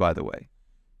this is, by the way.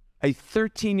 A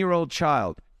 13-year-old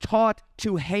child taught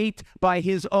to hate by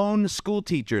his own school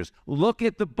teachers. Look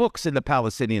at the books in the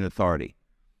Palestinian Authority.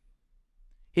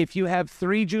 If you have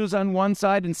 3 Jews on one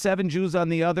side and 7 Jews on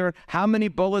the other, how many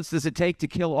bullets does it take to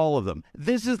kill all of them?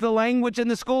 This is the language in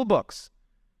the school books.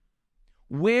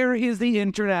 Where is the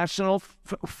international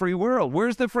free world?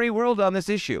 Where's the free world on this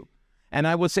issue? And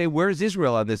I would say, where's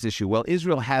Israel on this issue? Well,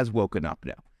 Israel has woken up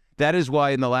now. That is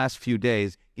why in the last few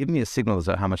days, give me a signal as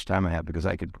to how much time I have, because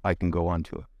I can go on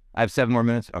to it. I have 7 more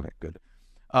minutes? Okay, good.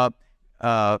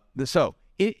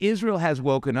 Israel has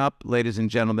woken up, ladies and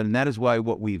gentlemen, and that is why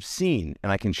what we've seen,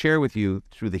 and I can share with you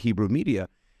through the Hebrew media,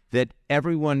 that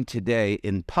everyone today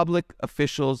in public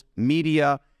officials,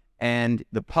 media, and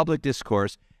the public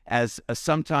discourse, as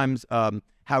sometimes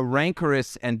how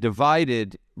rancorous and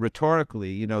divided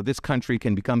rhetorically, this country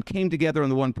can become, came together on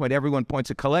the one point, everyone points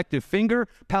a collective finger,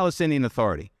 Palestinian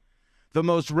Authority. The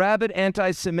most rabid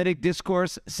anti-Semitic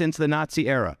discourse since the Nazi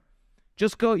era.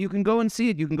 Just go, you can go and see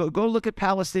it. You can go look at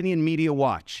Palestinian Media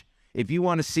Watch if you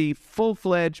want to see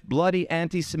full-fledged, bloody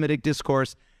anti-Semitic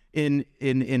discourse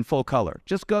in full color.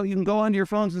 Just go, you can go onto your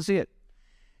phones and see it.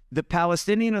 The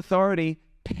Palestinian Authority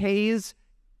pays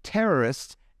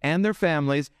terrorists and their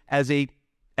families as a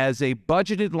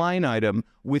budgeted line item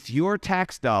with your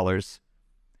tax dollars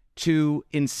to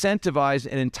incentivize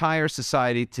an entire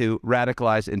society to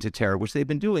radicalize into terror, which they've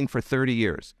been doing for 30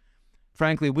 years.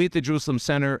 Frankly, we at the Jerusalem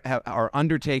Center are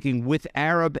undertaking with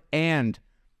Arab and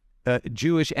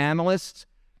Jewish analysts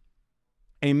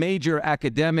a major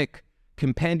academic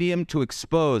compendium to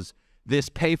expose this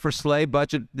pay-for-slay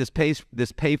budget, this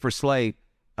pay-for-slay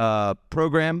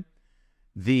program,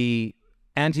 the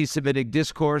anti-Semitic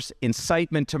discourse,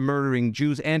 incitement to murdering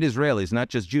Jews and Israelis, not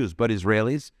just Jews, but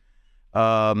Israelis,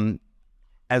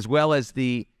 as well as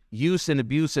the use and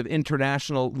abuse of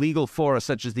international legal fora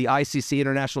such as the ICC,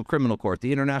 International Criminal Court,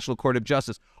 the International Court of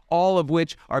Justice, all of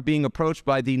which are being approached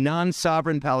by the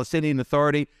non-sovereign Palestinian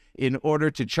Authority in order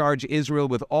to charge Israel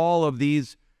with all of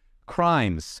these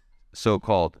crimes,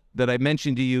 so-called, that I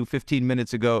mentioned to you 15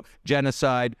 minutes ago: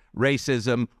 genocide,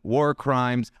 racism, war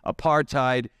crimes,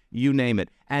 apartheid, you name it.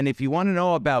 And if you want to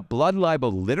know about blood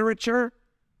libel literature,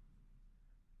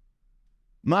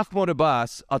 Mahmoud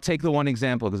Abbas, I'll take the one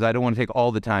example because I don't want to take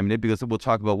all the time in it, because we'll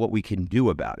talk about what we can do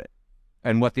about it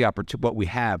and what we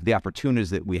have, the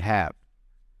opportunities that we have.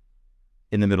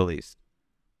 in the Middle East.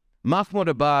 Mahmoud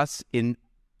Abbas, in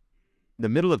the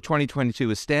middle of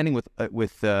 2022, is standing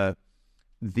with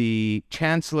the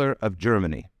Chancellor of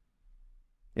Germany,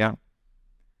 on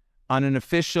an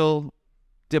official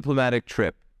diplomatic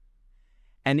trip.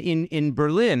 And in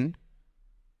Berlin,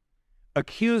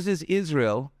 accuses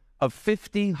Israel of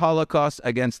 50 Holocausts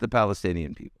against the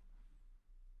Palestinian people.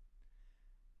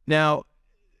 Now,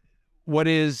 what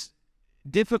is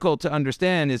difficult to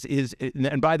understand is,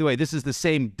 and by the way, this is the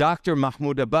same Dr.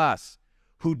 Mahmoud Abbas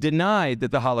who denied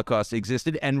that the Holocaust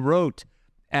existed and wrote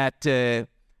at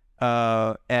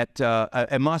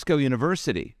Moscow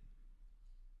University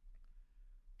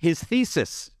his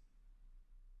thesis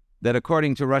that,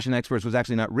 according to Russian experts, was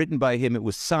actually not written by him, it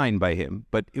was signed by him,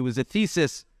 but it was a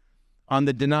thesis on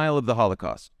the denial of the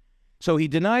Holocaust. So he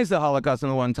denies the Holocaust on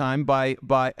the one time,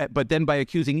 but then by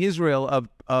accusing Israel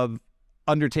of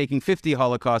undertaking 50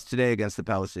 Holocausts today against the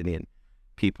Palestinian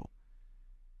people.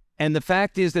 And the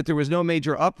fact is that there was no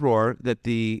major uproar, that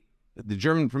the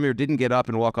German premier didn't get up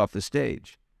and walk off the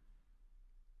stage,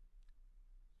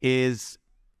 is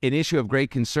an issue of great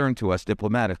concern to us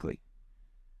diplomatically.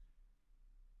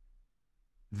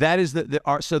 That is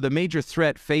so the major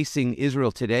threat facing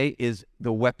Israel today is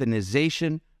the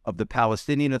weaponization of the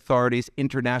Palestinian Authority's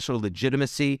international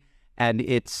legitimacy and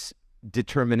its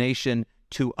determination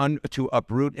to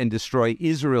uproot and destroy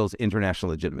Israel's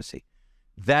international legitimacy.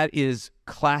 That is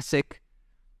classic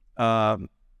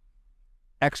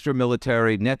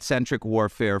extra-military, net-centric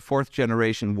warfare,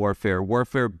 fourth-generation warfare,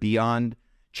 warfare beyond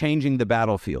changing the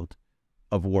battlefield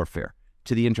of warfare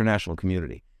to the international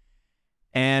community.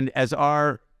 And as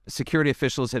our security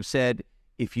officials have said,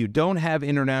 if you don't have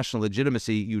international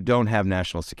legitimacy, you don't have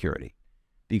national security,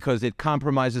 because it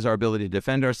compromises our ability to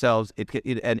defend ourselves.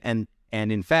 And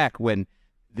in fact, when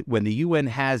the UN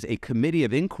has a committee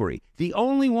of inquiry, the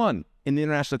only one in the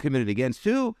international community against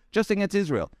who? Just against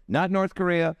Israel. Not North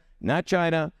Korea, not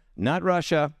China, not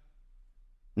Russia,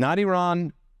 not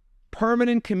Iran.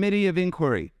 Permanent committee of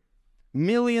inquiry.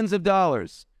 Millions of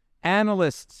dollars.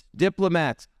 Analysts,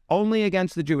 diplomats, only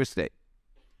against the Jewish state.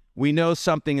 We know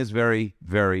something is very,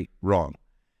 very wrong.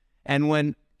 And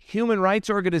when human rights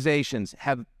organizations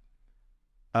have,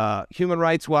 Human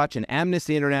Rights Watch and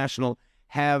Amnesty International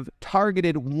have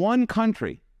targeted one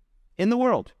country in the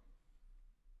world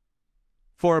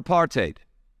for apartheid,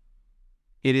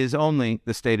 it is only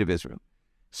the state of Israel.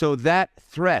 So that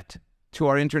threat to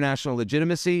our international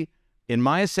legitimacy, in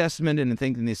my assessment and I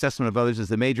think in the assessment of others, is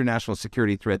the major national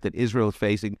security threat that Israel is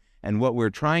facing. And what we're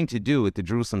trying to do at the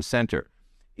Jerusalem Center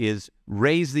is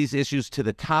raise these issues to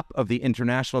the top of the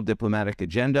international diplomatic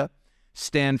agenda,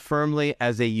 stand firmly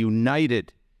as a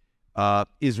united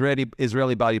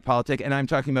Israeli body politic, and I'm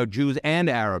talking about Jews and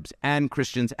Arabs and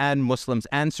Christians and Muslims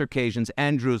and Circassians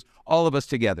and Druze, all of us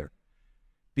together,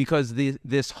 because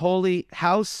this holy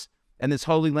house and this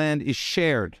holy land is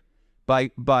shared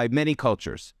by many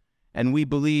cultures, and we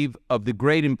believe of the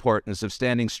great importance of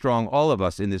standing strong, all of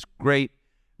us, in this great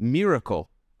miracle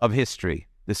of history,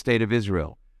 the State of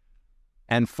Israel,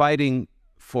 and fighting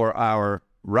for our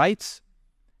rights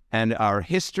and our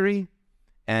history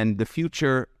and the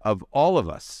future of all of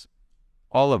us,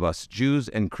 Jews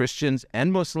and Christians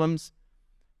and Muslims,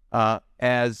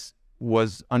 as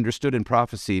was understood and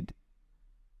prophesied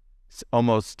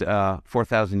almost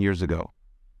 4,000 years ago.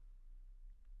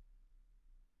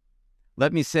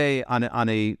 Let me say,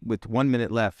 with 1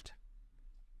 minute left,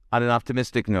 on an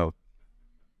optimistic note,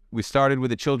 we started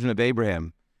with the children of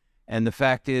Abraham, and the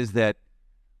fact is that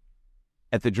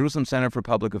at the Jerusalem Center for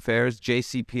Public Affairs,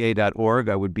 jcpa.org,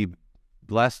 I would be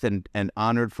blessed and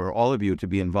honored for all of you to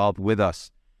be involved with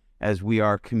us, as we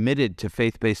are committed to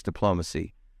faith-based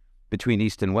diplomacy between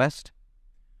East and West.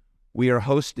 We are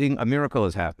hosting, a miracle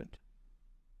has happened.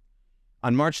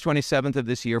 On March 27th of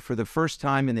this year, for the first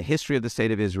time in the history of the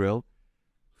State of Israel,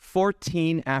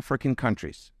 14 African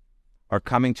countries are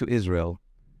coming to Israel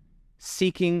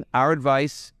seeking our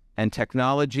advice and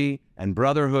technology and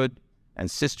brotherhood and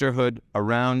sisterhood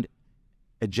around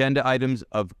agenda items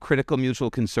of critical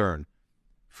mutual concern: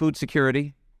 food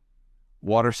security,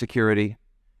 water security,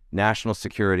 national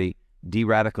security,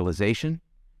 de-radicalization,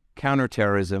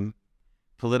 counterterrorism,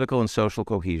 political and social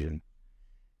cohesion.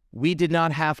 We did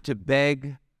not have to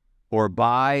beg or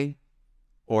buy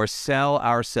or sell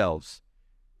ourselves.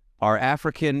 Our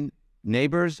African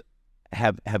neighbors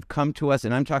have come to us,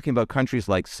 and I'm talking about countries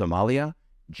like Somalia,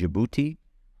 Djibouti,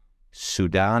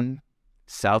 Sudan,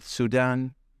 South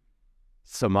Sudan,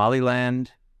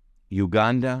 Somaliland,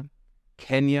 Uganda,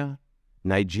 Kenya,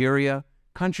 Nigeria,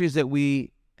 countries that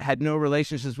we had no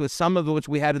relationships with, some of which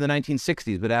we had in the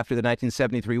 1960s, but after the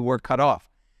 1973 war cut off.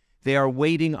 They are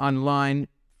waiting online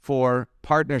for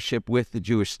partnership with the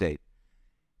Jewish state.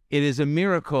 It is a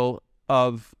miracle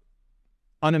of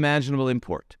unimaginable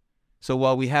import. So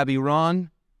while we have Iran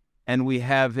and we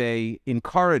have a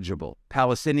incorrigible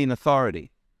Palestinian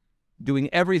Authority doing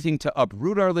everything to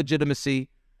uproot our legitimacy,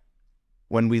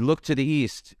 when we look to the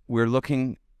East, we're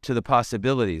looking to the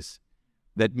possibilities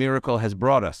that miracle has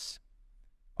brought us.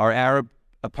 Our Arab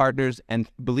partners, and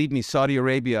believe me, Saudi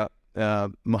Arabia,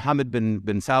 Mohammed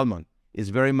bin Salman, is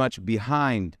very much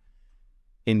behind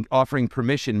in offering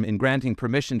permission, in granting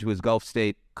permission to his Gulf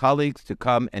state colleagues to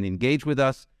come and engage with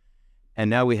us. And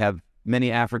now we have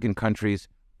many African countries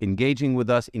engaging with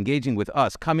us,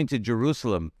 coming to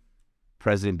Jerusalem,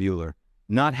 President Bueller,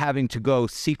 not having to go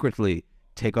secretly,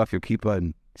 take off your kippah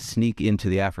and sneak into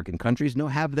the African countries. No,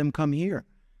 have them come here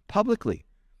publicly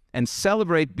and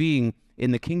celebrate being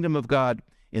in the kingdom of God,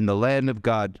 in the land of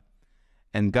God.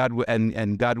 And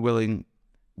God willing,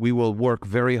 we will work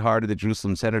very hard at the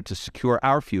Jerusalem Center to secure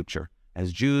our future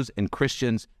as Jews and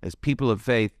Christians, as people of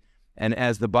faith, and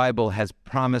as the Bible has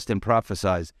promised and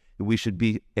prophesied, we should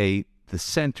be the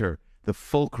center, the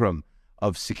fulcrum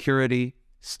of security,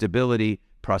 stability,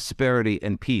 prosperity,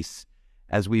 and peace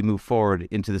as we move forward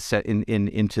into this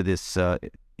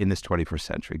 21st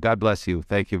century. God bless you.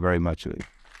 Thank you very much.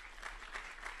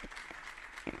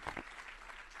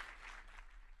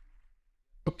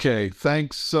 Okay,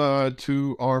 thanks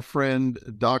to our friend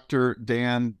Dr.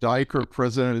 Dan Diker,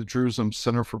 President of the Jerusalem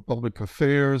Center for Public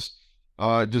Affairs.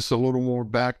 Just a little more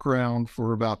background.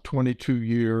 For about 22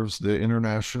 years, the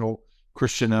International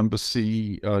Christian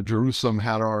Embassy, Jerusalem,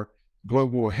 had our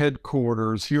global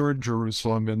headquarters here in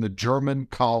Jerusalem in the German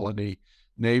colony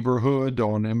neighborhood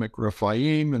on Emek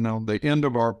Rephaim, and on the end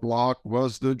of our block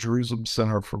was the Jerusalem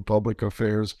Center for Public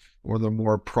Affairs, one of the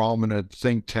more prominent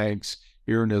think tanks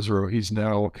here in Israel. He's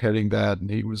now heading that, and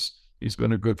he's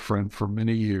been a good friend for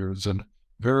many years, and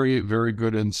very, very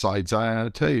good insights. I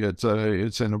tell you,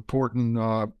 it's an important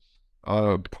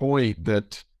point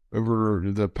that over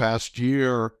the past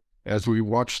year, as we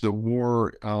watch the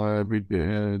war,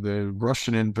 the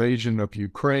Russian invasion of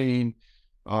Ukraine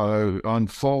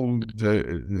unfold,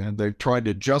 and they've tried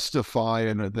to justify,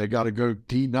 and they got to go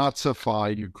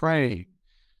denazify Ukraine.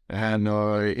 And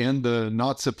in the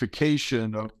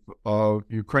Nazification of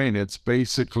Ukraine, it's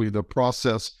basically the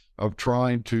process of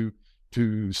trying to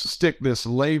stick this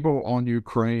label on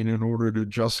Ukraine in order to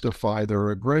justify their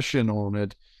aggression on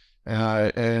it.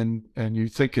 And you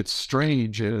think it's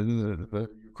strange. The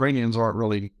Ukrainians aren't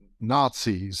really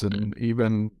Nazis, and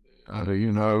even,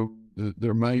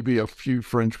 there may be a few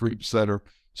French groups that are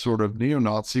sort of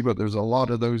neo-Nazi, but there's a lot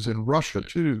of those in Russia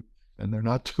too, and they're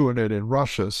not doing it in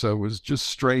Russia. So it was just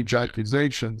strange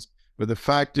accusations. But the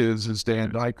fact is, as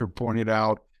Dan Diker pointed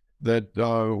out, that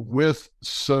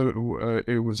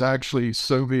it was actually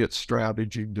Soviet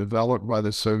strategy developed by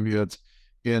the Soviets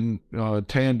in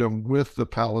tandem with the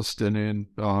Palestinian,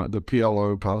 the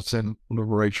PLO, Palestinian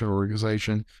Liberation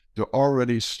Organization, to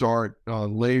already start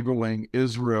labeling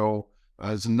Israel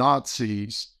as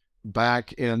Nazis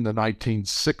back in the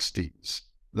 1960s.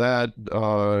 That,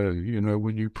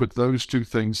 when you put those two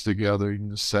things together,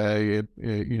 you say,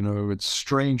 it's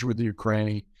strange with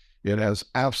Ukraine. It has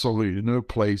absolutely no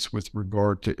place with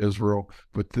regard to Israel,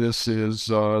 but this is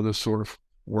the sort of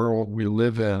world we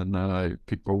live in.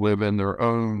 People live in their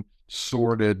own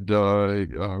sordid,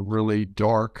 really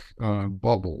dark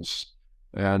bubbles.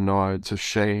 And it's a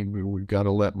shame. We've got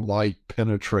to let light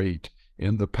penetrate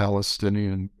in the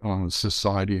Palestinian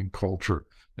society and culture.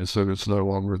 And so it's no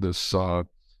longer this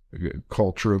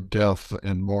culture of death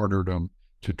and martyrdom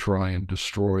to try and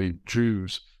destroy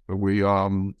Jews. But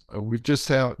we've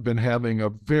just been having a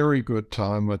very good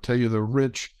time. I tell you, the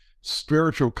rich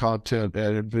spiritual content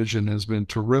at Envision has been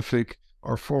terrific.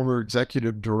 Our former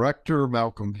executive director,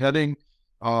 Malcolm Heading,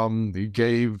 he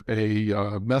gave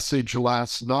a message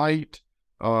last night.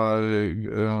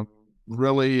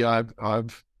 Really,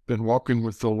 I've been walking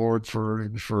with the Lord for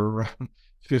around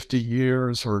 50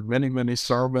 years, heard many, many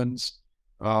sermons,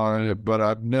 but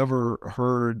I've never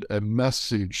heard a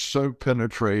message so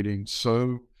penetrating,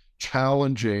 so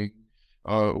challenging,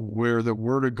 where the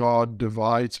Word of God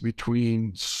divides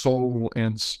between soul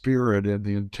and spirit and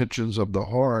the intentions of the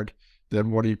heart, than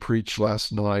what he preached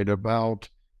last night about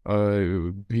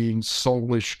being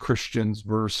soulish Christians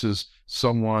versus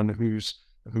someone whose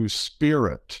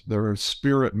spirit, their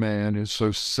spirit man, is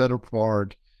so set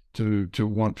apart to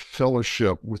want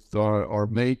fellowship with our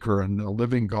Maker and the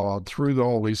living God through the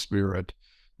Holy Spirit,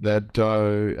 that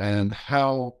and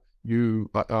how you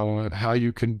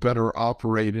can better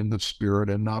operate in the Spirit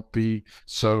and not be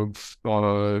so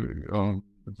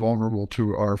vulnerable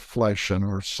to our flesh and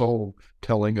our soul,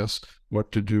 telling us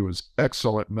what to do is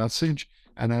excellent message.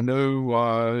 And I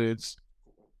know it's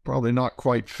probably not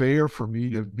quite fair for me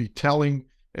to be telling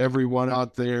everyone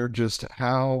out there just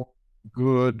how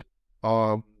good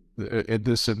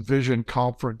this Envision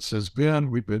conference has been.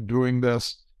 We've been doing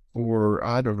this for,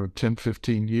 I don't know, 10,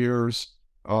 15 years,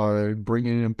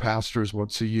 bringing in pastors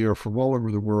once a year from all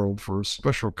over the world for a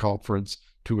special conference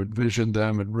to envision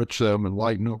them, enrich them,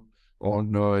 enlighten them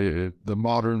on the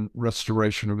modern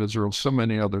restoration of Israel, so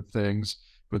many other things.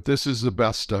 But this is the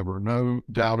best ever, no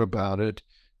doubt about it.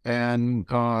 And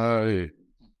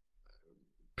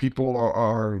people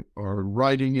are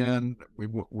writing in.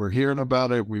 We're hearing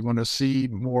about it. We want to see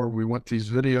more. We want these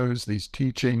videos, these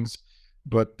teachings.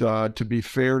 But to be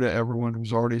fair to everyone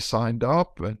who's already signed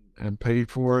up and paid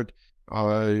for it,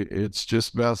 it's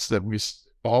just best that we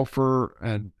offer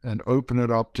and open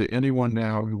it up to anyone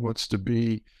now who wants to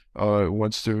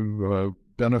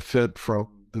benefit from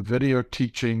the video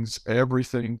teachings.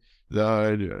 Everything.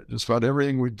 Just about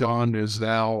everything we've done is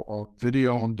now on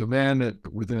video on demand.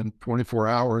 Within 24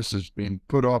 hours, it's being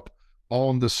put up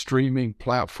on the streaming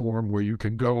platform where you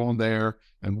can go on there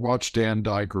and watch Dan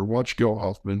Diker, watch Gil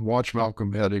Huffman, watch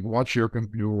Malcolm Hedding, watch Jürgen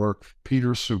Buehler,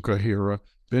 Peter Sukahira,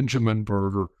 Benjamin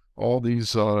Berger, all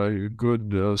these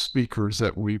good speakers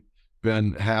that we've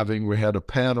been having. We had a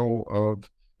panel of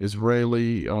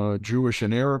Israeli, Jewish,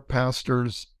 and Arab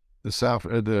pastors.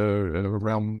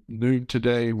 Around noon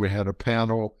today, we had a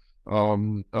panel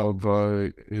of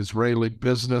Israeli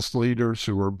business leaders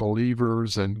who are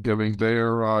believers and giving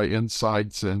their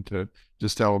insights into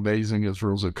just how amazing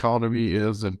Israel's economy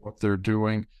is and what they're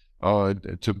doing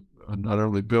to not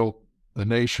only build the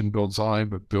nation, build Zion,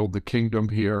 but build the kingdom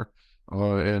here,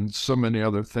 and so many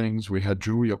other things. We had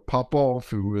Julia Popov,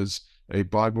 who is a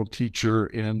Bible teacher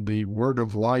in the Word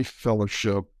of Life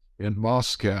Fellowship in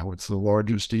Moscow. It's the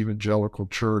largest evangelical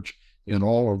church in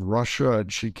all of Russia,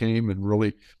 and she came and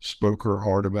really spoke her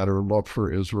heart about her love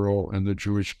for Israel and the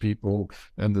Jewish people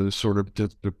and the sort of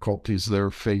difficulties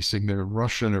they're facing there in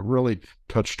Russia. And it really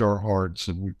touched our hearts,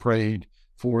 and we prayed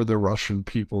for the Russian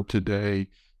people today.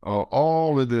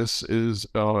 All of this is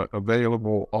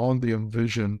available on the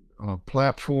Envision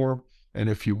platform, and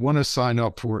if you want to sign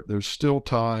up for it, there's still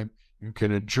time. You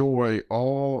can enjoy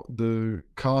all the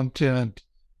content,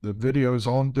 the videos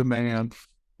on demand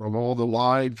from all the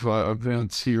live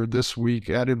events here this week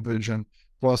at Envision.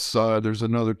 Plus, there's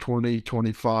another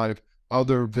 25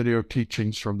 other video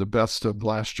teachings from the best of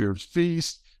last year's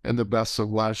feast and the best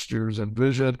of last year's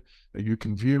Envision. You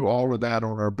can view all of that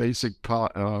on our basic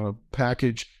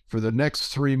package for the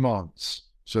next 3 months.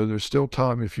 So there's still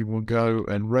time if you will go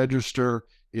and register.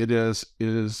 It is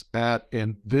at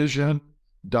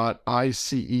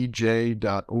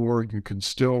envision.icej.org. You can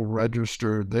still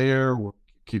register there. We'll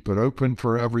keep it open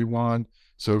for everyone.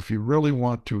 So if you really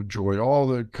want to enjoy all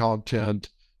the content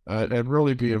and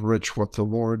really be enriched what the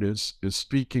Lord is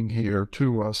speaking here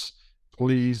to us,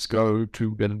 please go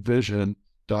to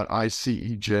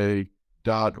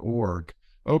envision.icej.org.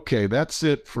 Okay, that's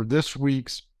it for this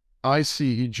week's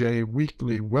ICEJ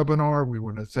weekly webinar. We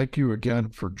want to thank you again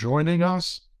for joining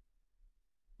us.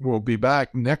 We'll be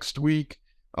back next week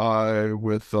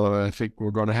with, I think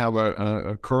we're going to have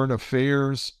a current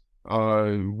affairs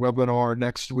webinar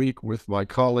next week with my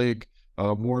colleague,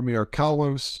 Mormir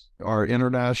Kalos,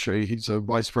 he's a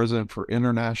vice president for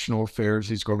international affairs.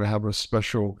 He's going to have a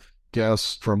special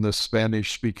guest from the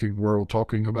Spanish-speaking world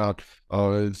talking about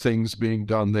things being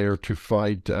done there to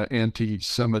fight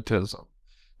anti-Semitism.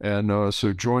 And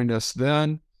so join us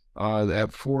then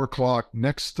at 4 o'clock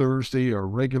next Thursday, our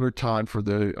regular time for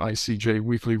the ICEJ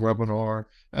weekly webinar.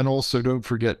 And also don't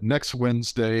forget next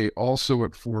Wednesday, also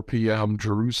at 4 p.m.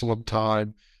 Jerusalem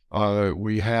time,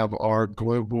 we have our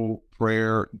global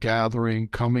prayer gathering,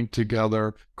 coming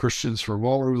together, Christians from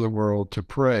all over the world to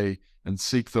pray and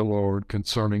seek the Lord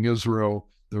concerning Israel,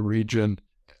 the region,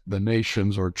 the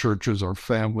nations, our churches, our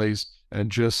families,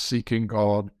 and just seeking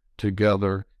God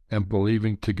together and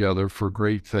believing together for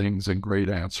great things and great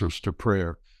answers to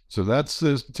prayer. So that's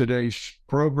today's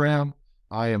program.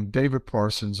 I am David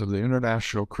Parsons of the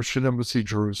International Christian Embassy,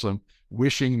 Jerusalem,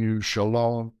 wishing you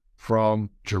shalom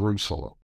from Jerusalem.